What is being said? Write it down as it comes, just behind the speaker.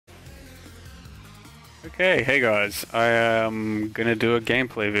Okay, hey guys, I am gonna do a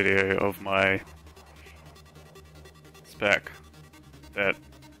gameplay video of my spec that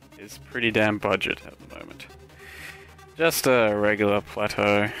is pretty damn budget at the moment. Just a regular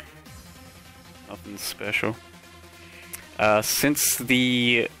plateau, nothing special. Since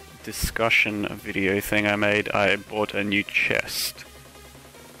the discussion video thing I made, I bought a new chest.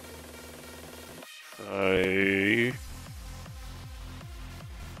 So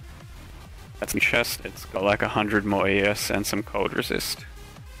that's a chest. It's got like 100 more ES and some cold resist.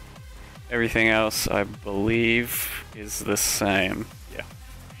 Everything else, I believe, is the same. Yeah.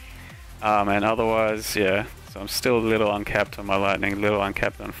 And otherwise, yeah. So I'm still a little uncapped on my lightning, a little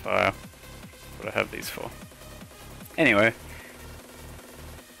uncapped on fire. What I have these for. Anyway.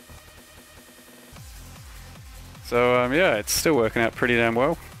 So yeah, it's still working out pretty damn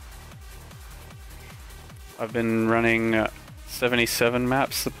well. I've been running 77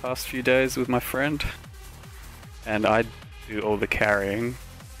 maps the past few days with my friend, and I do all the carrying,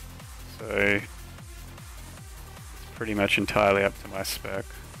 so it's pretty much entirely up to my spec,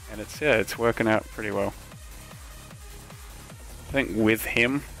 and it's working out pretty well. I think with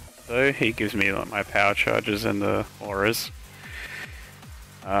him, though, he gives me like my power charges and the auras.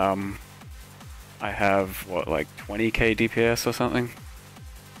 I have what, like 20k DPS or something,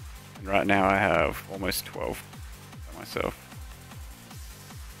 and right now I have almost 12 by myself.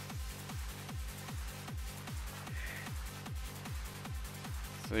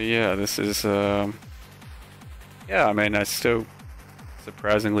 So yeah, this is, yeah, I mean, it's still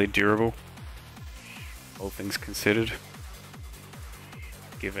surprisingly durable, all things considered,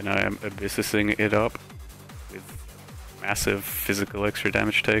 given I am abyssusing it up with massive physical extra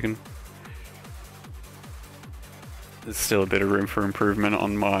damage taken. There's still a bit of room for improvement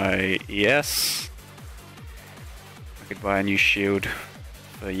on my ES. I could buy a new shield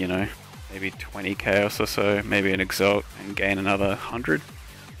for, you know, maybe 20 chaos or so, maybe an exalt, and gain another 100.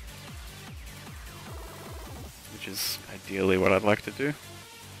 Which is ideally what I'd like to do.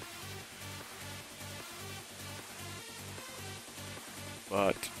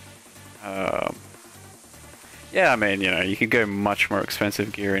 But, yeah, I mean, you know, you could go much more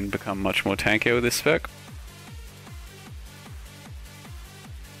expensive gear and become much more tankier with this spec.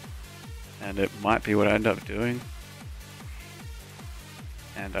 And it might be what I end up doing.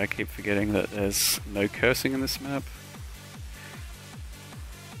 And I keep forgetting that there's no cursing in this map.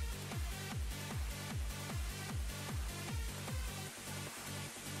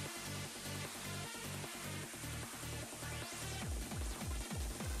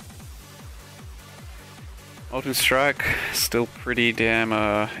 Molten Strike, still pretty damn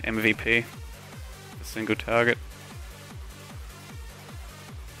MVP. A single target.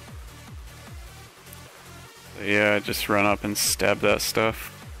 So yeah, just run up and stab that stuff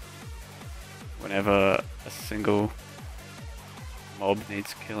whenever a single mob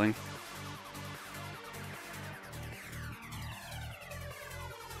needs killing.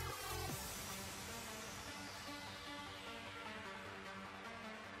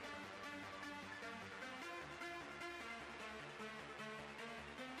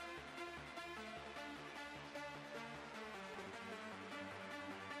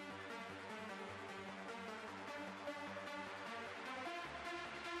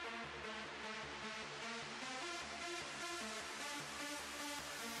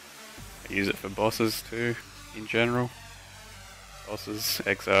 I use it for bosses too, in general. Bosses,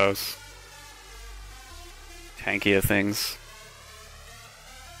 exiles, tankier things.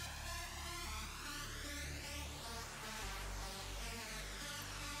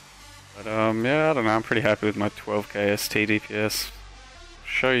 But yeah, I don't know, I'm pretty happy with my 12k ST DPS. I'll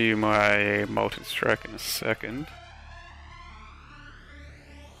show you my Molten Strike in a second.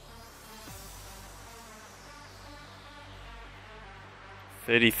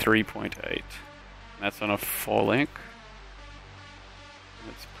 .8. That's on a 4-link.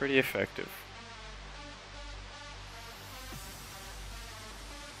 It's pretty effective.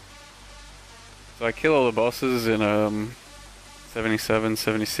 So I kill all the bosses in 77,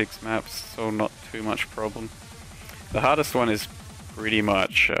 76 maps, so not too much problem. The hardest one is pretty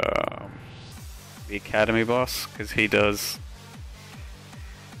much the Academy boss, because he does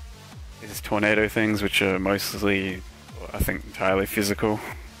his tornado things, which are mostly, I think, entirely physical,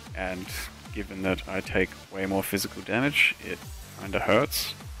 and given that I take way more physical damage, it kinda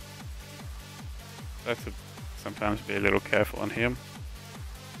hurts. So I have to sometimes be a little careful on him,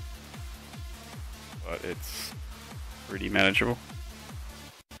 but it's pretty manageable.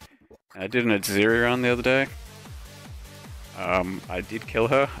 I did an Aziri run the other day. I did kill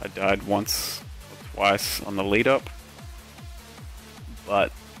her. I died once or twice on the lead up,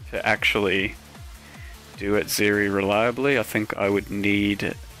 but to actually do at Zeri reliably, I think I would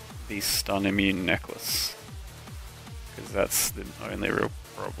need the stun immune necklace. Because that's the only real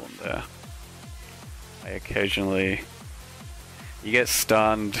problem there. I occasionally... You get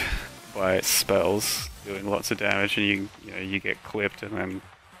stunned by spells doing lots of damage and you get clipped and then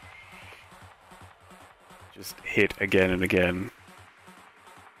just hit again and again.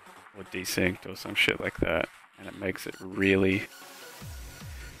 Or desynced or some shit like that. And it makes it really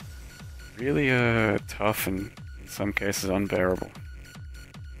tough and in some cases unbearable.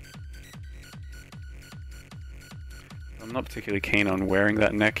 I'm not particularly keen on wearing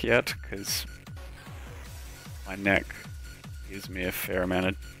that neck yet, because my neck gives me a fair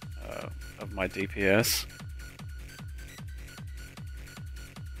amount of my DPS.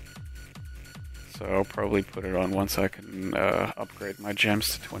 So I'll probably put it on once I can upgrade my gems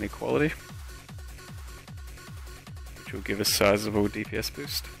to 20 quality, which will give a sizable DPS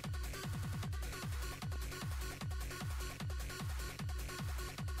boost.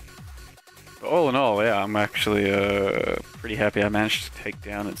 But all in all, yeah, I'm actually pretty happy I managed to take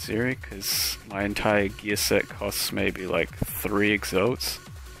down at Zeri, because my entire gear set costs maybe like 3 exalts.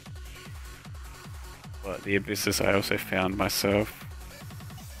 But the Abyssus I also found myself.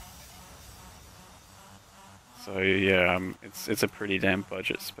 So yeah, it's a pretty damn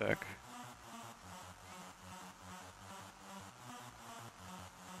budget spec.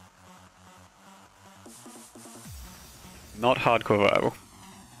 Not hardcore viable.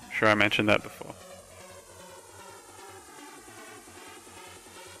 Sure, I mentioned that before.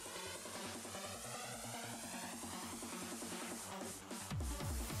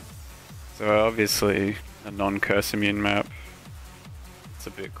 So obviously a non-curse immune map. It's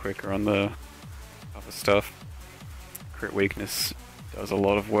a bit quicker on the other stuff. Crit weakness does a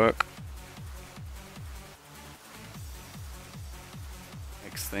lot of work.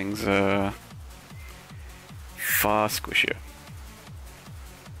 Makes things far squishier.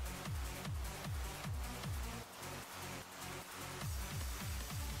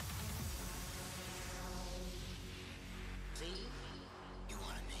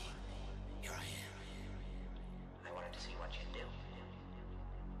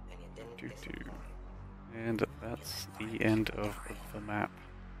 And that's the end of the map.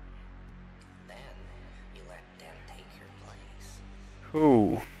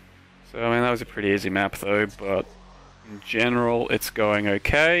 Cool. So I mean that was a pretty easy map though, but in general it's going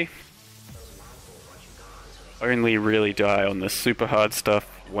okay. Only really die on the super hard stuff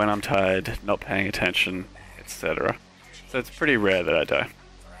when I'm tired, not paying attention, etc. So it's pretty rare that I die.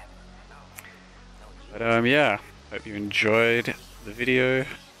 But yeah, hope you enjoyed the video.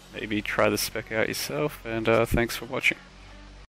 Maybe try the spec out yourself, and thanks for watching.